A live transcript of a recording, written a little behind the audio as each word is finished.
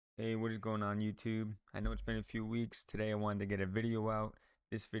Hey, what is going on YouTube? I know it's been a few weeks. Today I wanted to get a video out.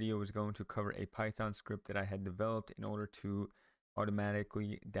 This video is going to cover a Python script that I had developed in order to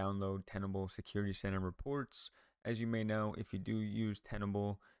automatically download Tenable Security Center reports. As you may know, if you do use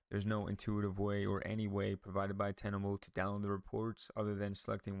Tenable, there's no intuitive way or any way provided by Tenable to download the reports other than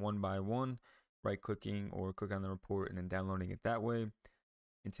selecting one by one, right-clicking or click on the report and then downloading it that way.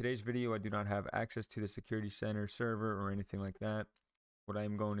 In today's video, I do not have access to the Security Center server or anything like that. What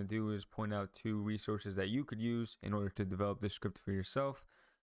I'm going to do is point out two resources that you could use in order to develop this script for yourself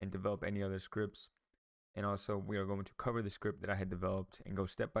and develop any other scripts. And also we are going to cover the script that I had developed and go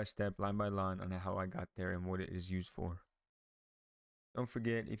step by step, line by line on how I got there and what it is used for. Don't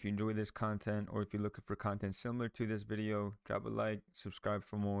forget, if you enjoy this content or if you're looking for content similar to this video, drop a like, subscribe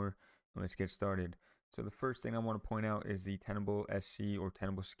for more, and let's get started. So the first thing I want to point out is the Tenable SC or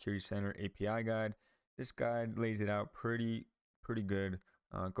Tenable Security Center API guide. This guide lays it out pretty good.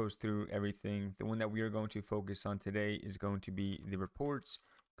 Goes through everything. The one that we are going to focus on today is going to be the reports,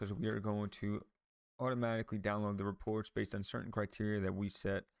 because we are going to automatically download the reports based on certain criteria that we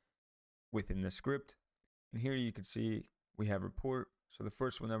set within the script. And here you can see we have report. So the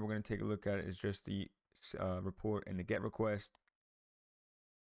first one that we're going to take a look at is just the report and the GET request.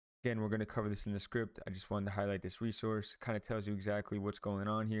 Again, we're going to cover this in the script. I just wanted to highlight this resource. It kind of tells you exactly what's going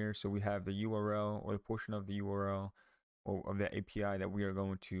on here. So we have the URL or the portion of the URL or of the API that we are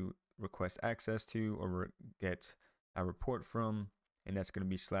going to request access to or get a report from, and that's going to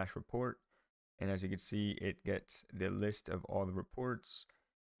be /report. And as you can see, it gets the list of all the reports.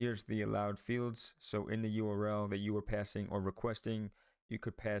 Here's the allowed fields. So in the URL that you are passing or requesting, you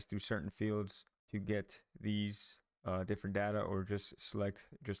could pass through certain fields to get these different data, or just select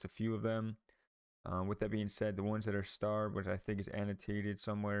just a few of them. With that being said, the ones that are starred, which I think is annotated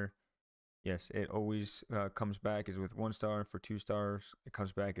somewhere, yes, it always comes back is with 1 star. For 2 stars, it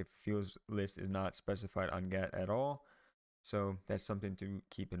comes back if fields list is not specified on GET at all. So that's something to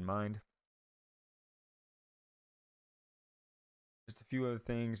keep in mind. Just a few other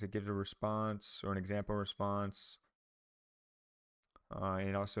things. It gives a response or an example response.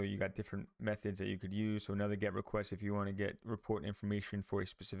 And also you got different methods that you could use. So another GET request if you want to get report information for a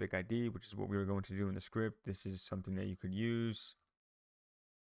specific ID, which is what we were going to do in the script. This is something that you could use.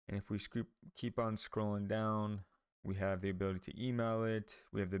 And if we keep on scrolling down, we have the ability to email it.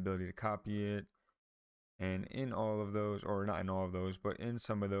 We have the ability to copy it. And in all of those, or not in all of those, but in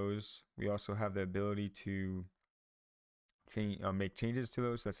some of those, we also have the ability to make changes to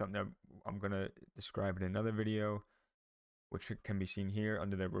those. So that's something that I'm going to describe in another video, which can be seen here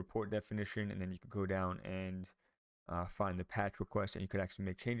under the report definition. And then you can go down and find the patch request and you could actually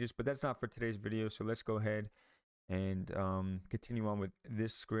make changes. But that's not for today's video. So let's go ahead and continue on with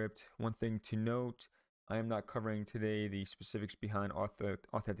this script. One thing to note, I am not covering today the specifics behind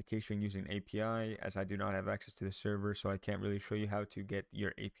authentication using API, as I do not have access to the server, so I can't really show you how to get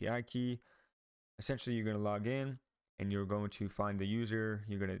your API key. Essentially, you're going to log in and you're going to find the user.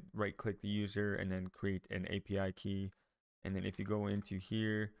 You're going to right click the user and then create an API key. And then if you go into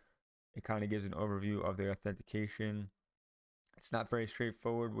here, it kind of gives an overview of the authentication. It's not very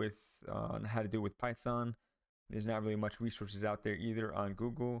straightforward with on how to do it with Python. There's not really much resources out there either on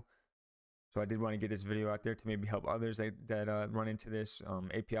Google. So I did want to get this video out there to maybe help others that run into this.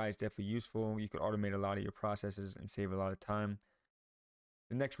 API is definitely useful. You could automate a lot of your processes and save a lot of time.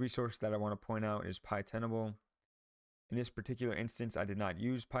 The next resource that I want to point out is PyTenable. In this particular instance, I did not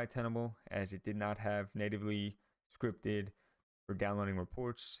use PyTenable as it did not have natively scripted for downloading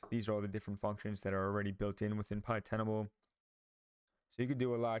reports. These are all the different functions that are already built in within PyTenable. So you could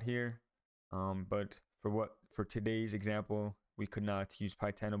do a lot here, but for today's example, we could not use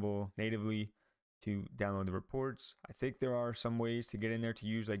PyTenable natively to download the reports. I think there are some ways to get in there to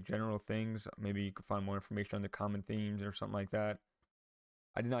use like general things. Maybe you could find more information on the common themes or something like that.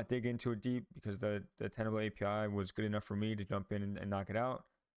 I did not dig into it deep because the Tenable API was good enough for me to jump in and knock it out.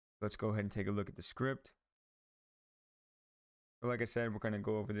 Let's go ahead and take a look at the script. So like I said, we're going to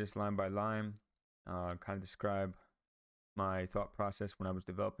go over this line by line, kind of describe my thought process when I was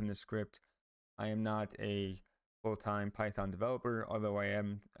developing this script. I am not a full-time Python developer, although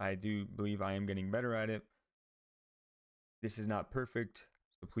I do believe I am getting better at it. This is not perfect,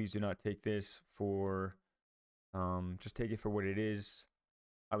 so please do not take this for, just take it for what it is.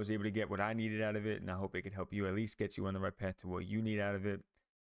 I was able to get what I needed out of it, and I hope it could help you, at least get you on the right path to what you need out of it.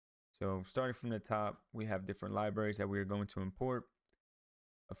 So starting from the top, we have different libraries that we are going to import.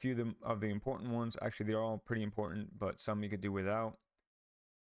 A few of the important ones, actually they're all pretty important, but some you could do without.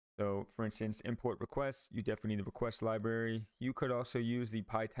 So for instance, import requests, you definitely need the request library. You could also use the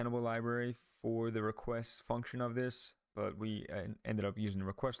PyTenable library for the request function of this. but we ended up using the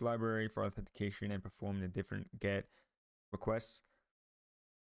request library for authentication and performing the different GET requests.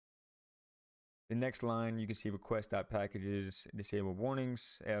 The next line, you can see request.packages disable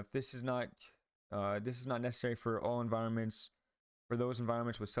warnings. If this is not necessary for all environments. For those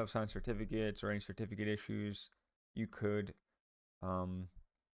environments with self-signed certificates or any certificate issues, you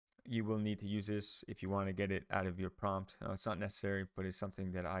will need to use this if you want to get it out of your prompt. It's not necessary, but it's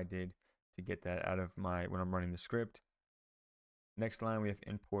something that I did to get that out of when I'm running the script. Next line, we have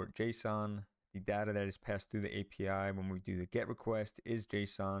import JSON. The data that is passed through the API when we do the GET request is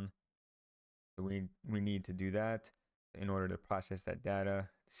JSON. So we need to do that in order to process that data.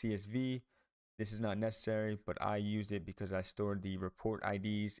 CSV, this is not necessary, but I used it because I stored the report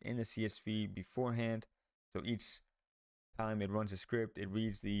IDs in the CSV beforehand. So each time it runs a script, it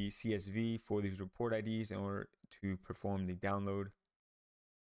reads the CSV for these report IDs in order to perform the download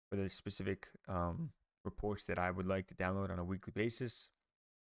for the specific reports that I would like to download on a weekly basis.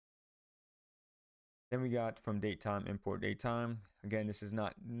 Then we got from datetime, import datetime. Again, this is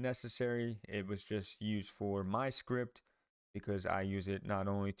not necessary. It was just used for my script because I use it not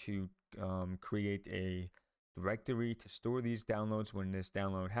only to create a directory to store these downloads when this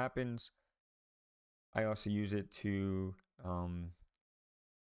download happens. I also use it to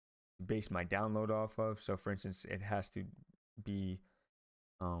base my download off of. So for instance, it has to be,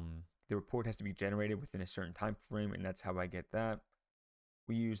 the report has to be generated within a certain time frame, and that's how I get that.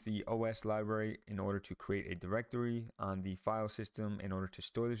 We use the OS library in order to create a directory on the file system in order to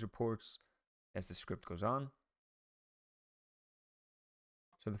store these reports as the script goes on.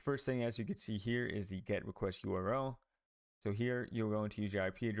 So the first thing, as you can see here, is the GET request URL. So here you're going to use your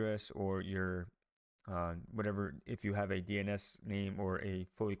IP address or your whatever, if you have a DNS name or a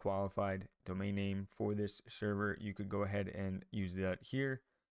fully qualified domain name for this server, you could go ahead and use that here.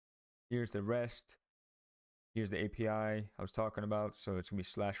 Here's the REST. Here's the API I was talking about. So it's going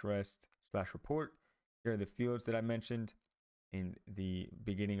to be /REST/report. Here are the fields that I mentioned in the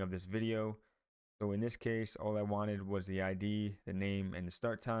beginning of this video. So in this case, all I wanted was the ID, the name, and the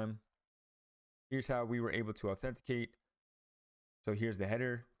start time. Here's how we were able to authenticate. So here's the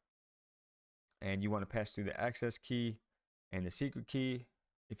header. And you want to pass through the access key and the secret key.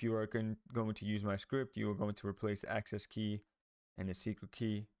 If you are going to use my script, you are going to replace the access key and the secret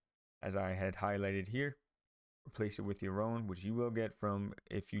key as I had highlighted here. Replace it with your own, which you will get from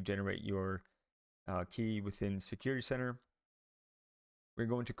if you generate your key within Security Center. We're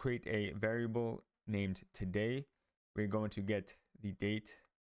going to create a variable named today. We're going to get the date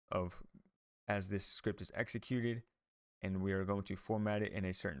of as this script is executed, and we are going to format it in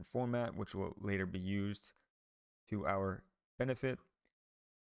a certain format, which will later be used to our benefit.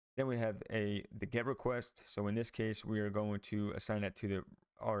 Then we have the GET request. So in this case, we are going to assign that to the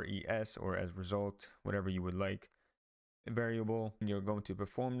RES, or as result, whatever you would like, variable. And you're going to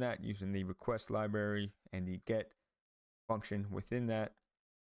perform that using the request library and the GET function within that.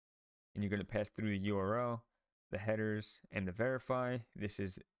 And you're going to pass through the URL, the headers, and the verify. This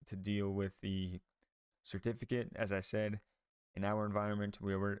is to deal with the certificate. As I said, in our environment,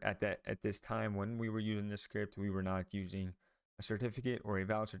 we were at this time when we were using this script, we were not using a certificate or a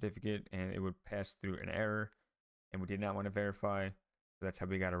valid certificate, and it would pass through an error, and we did not want to verify. So that's how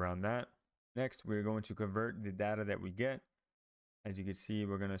we got around that. Next, we're going to convert the data that we get. As you can see,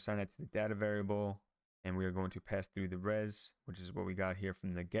 we're going to assign it to the data variable, and we are going to pass through the res, which is what we got here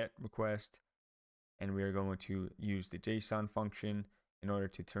from the GET request. And we are going to use the JSON function in order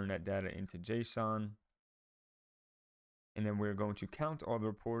to turn that data into JSON. And then we're going to count all the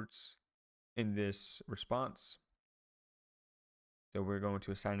reports in this response. So we're going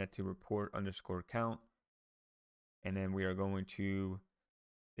to assign that to report_count. And then we are going to,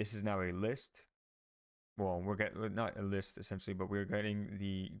 this is now a list. Well, we're getting, not a list essentially, but we're getting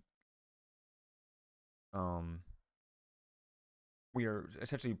the, we are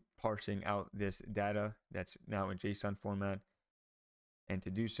essentially parsing out this data that's now in JSON format. And to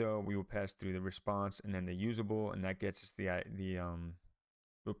do so, we will pass through the response and then the usable, and that gets us the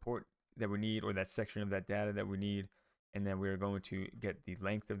report that we need, or that section of that data that we need. And then we're going to get the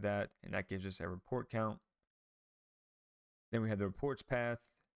length of that, and that gives us a report count. Then we have the reports path.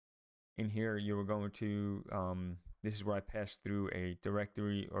 In here, you are going to, this is where I pass through a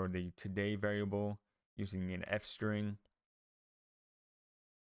directory or the today variable using an F string.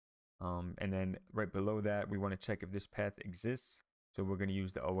 And then right below that, we want to check if this path exists. So we're going to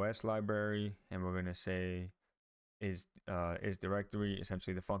use the OS library, and we're going to say is directory,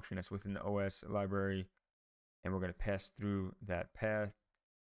 essentially the function that's within the OS library. And we're going to pass through that path.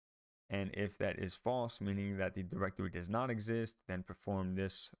 And if that is false, meaning that the directory does not exist, then perform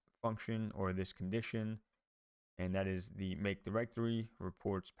this function or this condition. and that is the make directory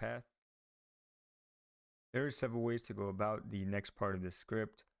reports path. There are several ways to go about the next part of this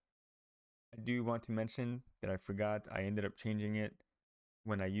script. I do want to mention that I forgot, I ended up changing it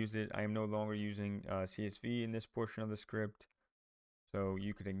when I use it. I am no longer using CSV in this portion of the script, so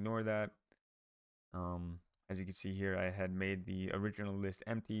you could ignore that. As you can see here, I had made the original list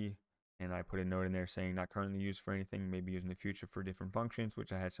empty, and I put a note in there saying not currently used for anything, maybe used in the future for different functions,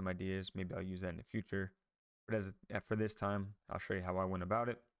 which I had some ideas. Maybe I'll use that in the future. But for this time, I'll show you how I went about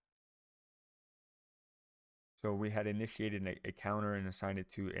it. So we had initiated a counter and assigned it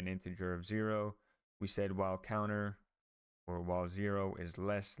to an integer of 0. We said while counter or while 0 is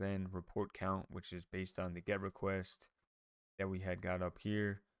less than report count, which is based on the get request that we had got up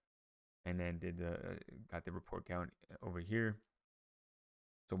here, and then got the report count over here.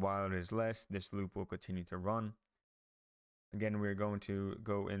 So while it is less, this loop will continue to run. Again, we're going to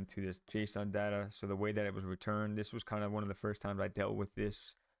go into this JSON data. So the way that it was returned, this was kind of one of the first times I dealt with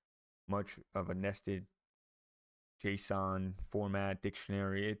this much of a nested JSON format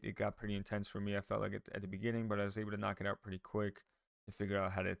dictionary. It got pretty intense for me. I felt like at the beginning, but I was able to knock it out pretty quick to figure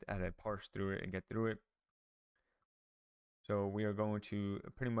out how to parse through it and get through it. So we are going to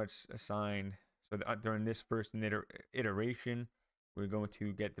pretty much assign, so during this first iteration, we're going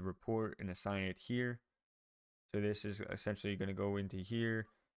to get the report and assign it here. So this is essentially going to go into here,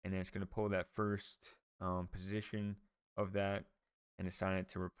 and then it's going to pull that first position of that and assign it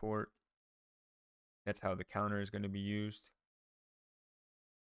to report. That's how the counter is going to be used.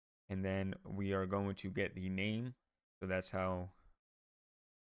 And then we are going to get the name. So that's how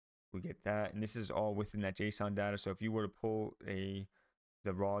we get that. And this is all within that JSON data. So if you were to pull the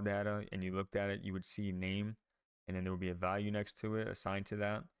raw data and you looked at it, you would see name, and then there would be a value next to it assigned to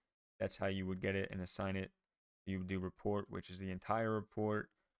that. That's how you would get it and assign it. You would do report, which is the entire report.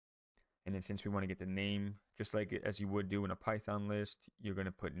 And then since we want to get the name, just like as you would do in a Python list, you're going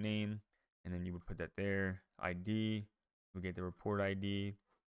to put name, and then you would put that there. ID, we get the report ID,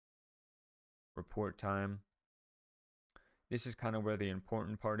 report time. This is kind of where the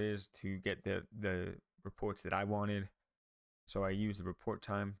important part is to get the reports that I wanted. So I use the report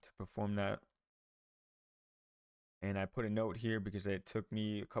time to perform that. And I put a note here because it took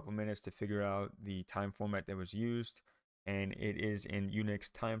me a couple minutes to figure out the time format that was used. And it is in Unix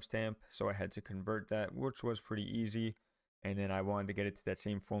timestamp. So I had to convert that, which was pretty easy. And then I wanted to get it to that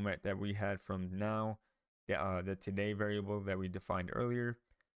same format that we had from now, the today variable that we defined earlier.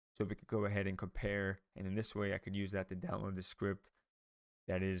 So we could go ahead and compare. And in this way, I could use that to download the script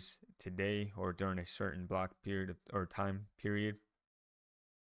that is today or during a certain block period or time period.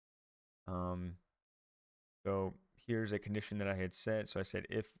 So here's a condition that I had set. So I said,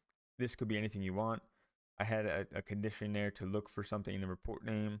 if this could be anything you want, I had a condition there to look for something in the report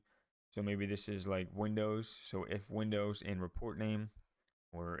name. So maybe this is like Windows. So if Windows in report name,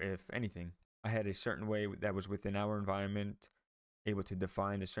 or if anything, I had a certain way that was within our environment, able to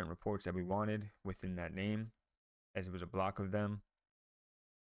define the certain reports that we wanted within that name, as it was a block of them.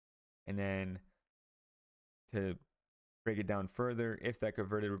 And then to break it down further, if that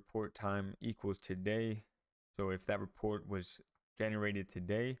converted report time equals today, so if that report was generated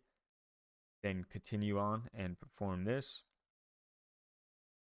today, then continue on and perform this.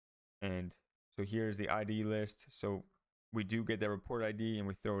 And so here's the ID list. So we do get that report ID and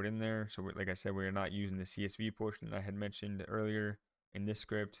we throw it in there. So like I said, we're not using the CSV portion that I had mentioned earlier in this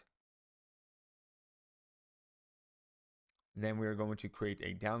script. Then we're going to create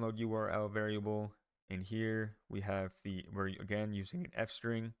a download URL variable. And here we have we're again using an F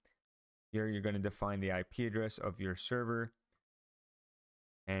string. Here you're going to define the IP address of your server.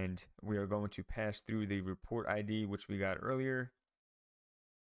 And we are going to pass through the report ID, which we got earlier.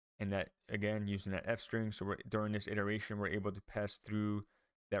 And that, again, using that F string. So during this iteration, we're able to pass through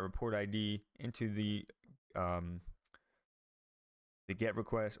that report ID into the GET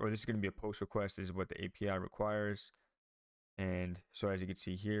request, or this is going to be a POST request, is what the API requires. And so as you can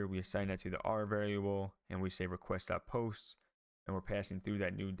see here, we assign that to the R variable, and we say request.post, and we're passing through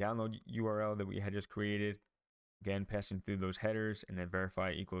that new download URL that we had just created. Again, passing through those headers, and then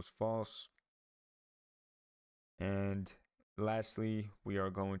verify equals false. And lastly, we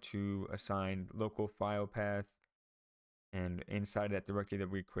are going to assign local file path, and inside that directory that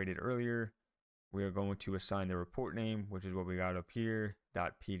we created earlier, we are going to assign the report name, which is what we got up here,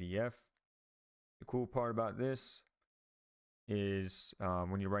 .pdf. The cool part about this is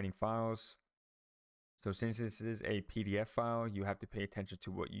when you're writing files, so since this is a PDF file, you have to pay attention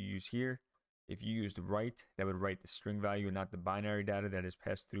to what you use here. If you used write, that would write the string value and not the binary data that is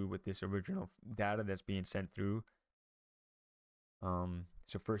passed through with this original data that's being sent through.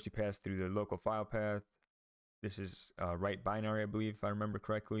 So first you pass through the local file path, this is write binary, I believe, if I remember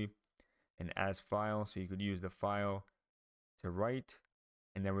correctly, and as file. So you could use the file to write,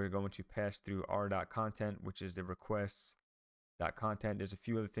 and then we're going to pass through r.content, which is the requests.content. There's a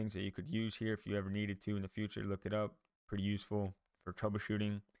few other things that you could use here if you ever needed to in the future. Look it up. Pretty useful for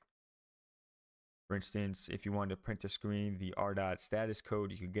troubleshooting. For instance, if you wanted to print a screen, the r.status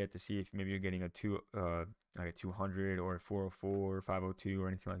code you could get to see if maybe you're getting like a 200 or a 404 or 502 or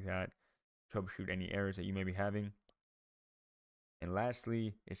anything like that. Troubleshoot any errors that you may be having. And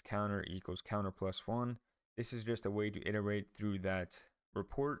lastly is counter equals counter plus 1. This is just a way to iterate through that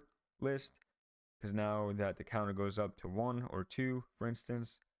report list, because now that the counter goes up to 1 or 2, for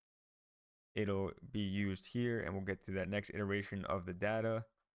instance, it'll be used here, and we'll get to that next iteration of the data,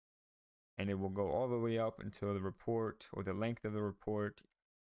 and it will go all the way up until the report, or the length of the report,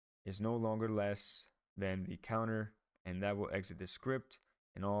 is no longer less than the counter, and that will exit the script,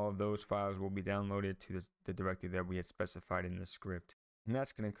 and all of those files will be downloaded to the directory that we had specified in the script. And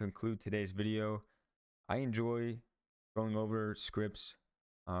that's going to conclude today's video. I enjoy going over scripts.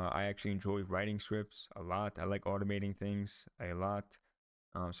 I actually enjoy writing scripts a lot. I like automating things a lot.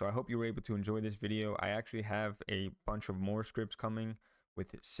 So I hope you were able to enjoy this video. I actually have a bunch of more scripts coming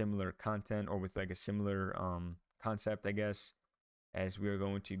with similar content, or with like a similar concept, I guess, as we are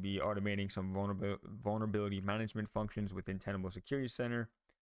going to be automating some vulnerability management functions within Tenable Security Center.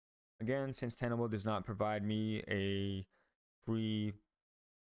 Again, since Tenable does not provide me a free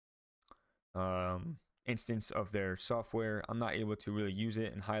instance of their software, I'm not able to really use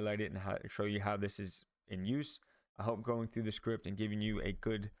it and highlight it and show you how this is in use. I hope going through the script and giving you a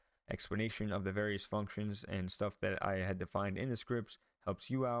good explanation of the various functions and stuff that I had defined in the scripts helps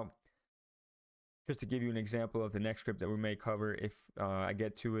you out. Just to give you an example of the next script that we may cover, if I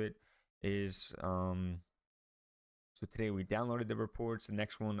get to it, is so today we downloaded the reports. The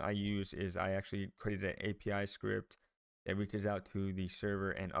next one I use is I actually created an API script that reaches out to the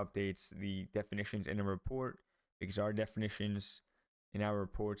server and updates the definitions in a report, because our definitions in our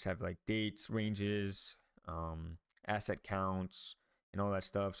reports have like dates, ranges, asset counts, and all that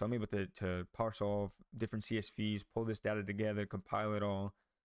stuff. So I'm able to parse all different CSVs, pull this data together, compile it all,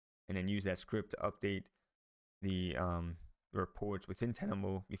 and then use that script to update the reports within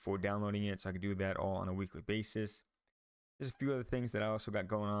Tenable before downloading it. So I can do that all on a weekly basis. There's a few other things that I also got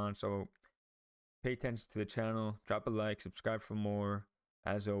going on, so pay attention to the channel, drop a like, subscribe for more.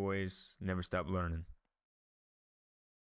 As always, never stop learning.